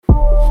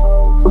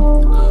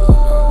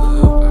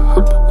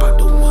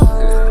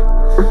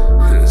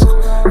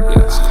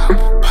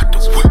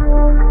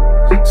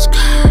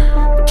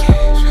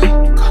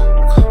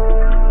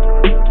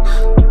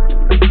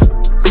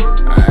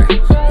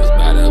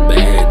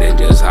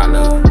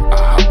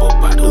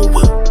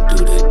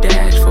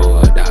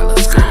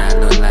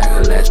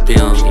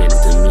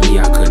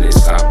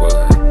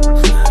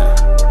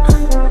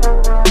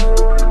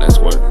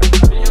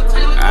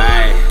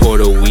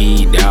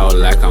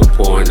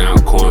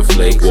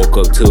plate. Woke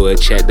up to a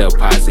check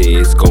deposit,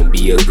 it's gon'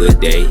 be a good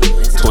day.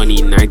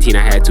 2019,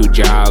 I had 2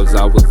 jobs,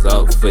 I was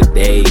up for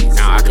days.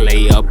 Now I can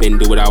lay up and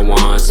do what I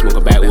want, smoke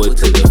a backwood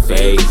to the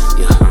face.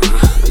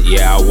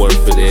 Yeah, I work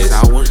for this.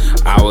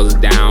 I was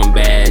down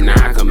bad,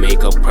 now I can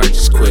make a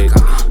purchase quick.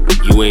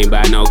 You ain't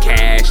buy no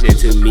cash, then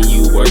to me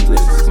you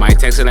worthless. Might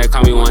text her like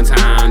call me one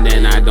time,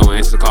 then I don't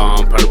answer the call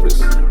on purpose.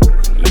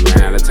 You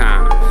ran out of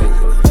time.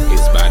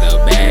 It's by the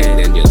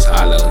bag, then just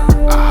holler.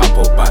 I hop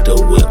up out the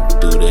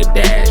whip, do the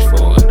dash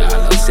for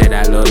 $1. Said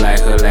I look like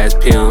her last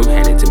pimp,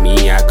 handed to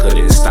me, I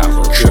couldn't stop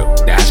her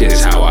trip. That's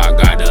just how I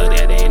got her,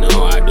 that they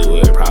know I do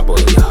it proper.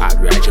 Yeah, I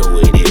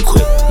graduated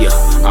quick, yeah,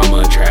 I'm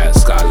a trap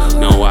scholar.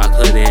 No, I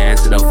couldn't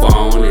answer the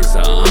phone, it's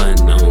an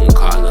unknown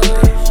caller.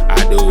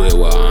 I do it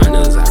with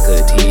honors, I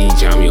could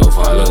teach, I'm your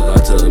father.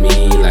 Up to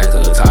me like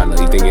a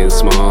toddler, you thinking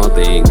small,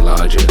 think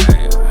larger.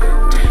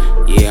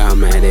 Yeah,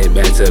 I'm at it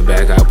back to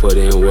back, I put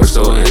in work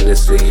so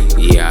endlessly.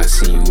 Yeah, I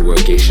see you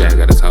working shack,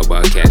 gotta talk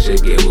about cash to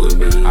get with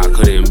me. I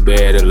couldn't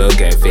bear to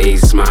look at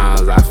face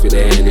smiles, I feel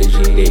the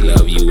energy. They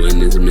love you in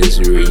this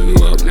misery, you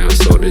up now,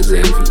 so there's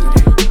envy.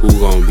 Who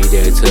gon' be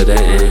there to the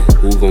end?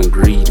 Who gon'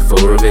 greed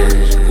for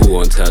revenge? Who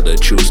gon' tell the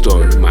true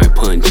story? Might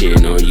punch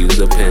in or use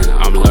a pen.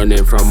 I'm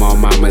learning from all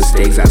my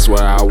mistakes, I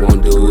swear I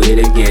won't do it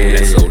again.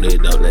 Let's hold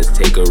it up, let's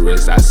take a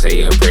risk. I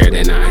say a prayer,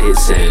 then I hit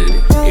send.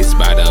 It's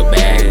by the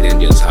bag, then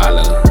just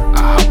holler.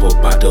 I hop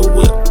up out the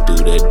whip, do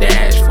the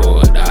dash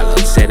for $1.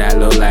 Said I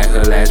look like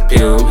her last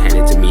pimp,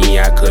 handed to me,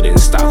 I couldn't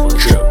stop her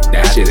trip.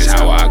 That's just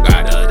how I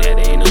got her, that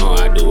they know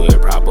I do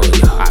it proper.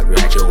 Yeah, I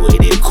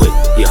graduated quick,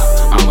 yeah,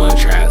 I'm a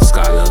trap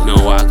scholar.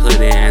 No, I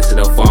couldn't answer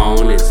the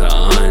phone, it's an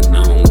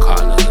unknown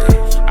caller.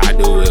 I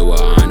do it with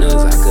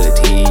honors, I could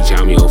teach,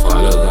 I'm your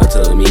father. Up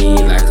to me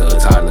like a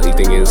toddler, you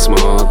thinking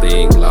small,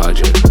 think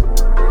larger.